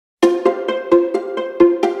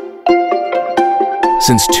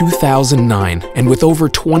Since 2009, and with over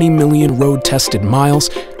 20 million road-tested miles,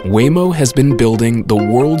 Waymo has been building the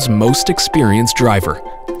world's most experienced driver,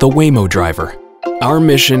 the Waymo Driver. Our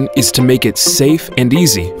mission is to make it safe and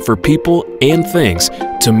easy for people and things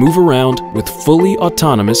to move around with fully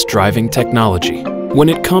autonomous driving technology. When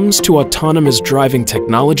it comes to autonomous driving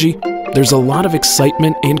technology, there's a lot of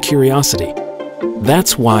excitement and curiosity.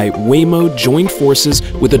 That's why Waymo joined forces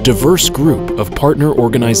with a diverse group of partner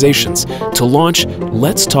organizations to launch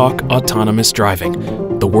Let's Talk Autonomous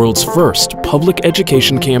Driving, the world's first public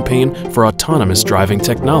education campaign for autonomous driving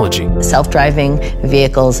technology. Self-driving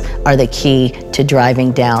vehicles are the key to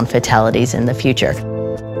driving down fatalities in the future.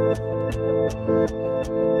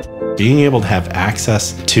 Being able to have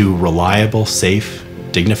access to reliable, safe,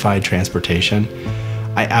 dignified transportation,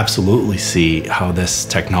 I absolutely see how this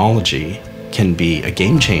technology can be a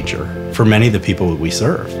game changer for many of the people we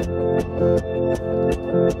serve.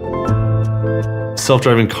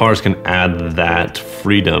 Self-driving cars can add that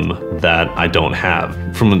freedom that I don't have.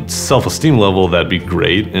 From a self-esteem level, that'd be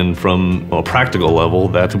great, and from a practical level,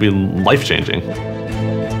 that would be life-changing.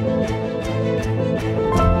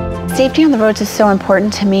 Safety on the roads is so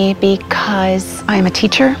important to me because I am a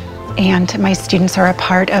teacher and my students are a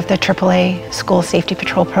part of the AAA School Safety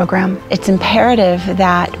Patrol program. It's imperative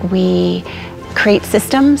that we create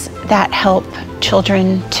systems that help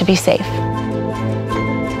children to be safe.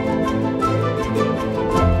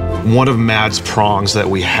 One of MAD's prongs that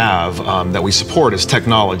we have, that we support, is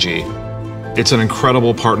technology. It's an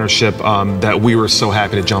incredible partnership that we were so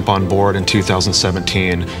happy to jump on board in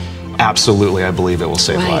 2017. Absolutely, I believe it will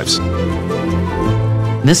save lives.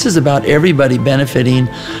 This is about everybody benefiting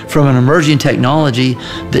from an emerging technology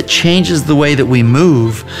that changes the way that we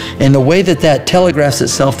move, and the way that that telegraphs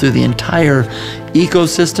itself through the entire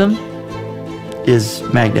ecosystem is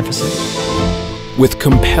magnificent. With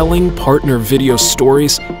compelling partner video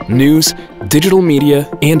stories, news, digital media,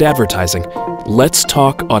 and advertising, Let's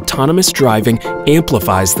Talk Autonomous Driving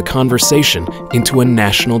amplifies the conversation into a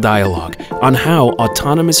national dialogue on how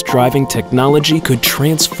autonomous driving technology could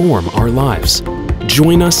transform our lives.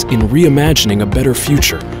 Join us in reimagining a better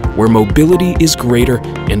future where mobility is greater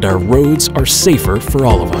and our roads are safer for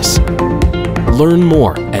all of us. Learn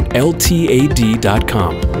more at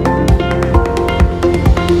ltad.com.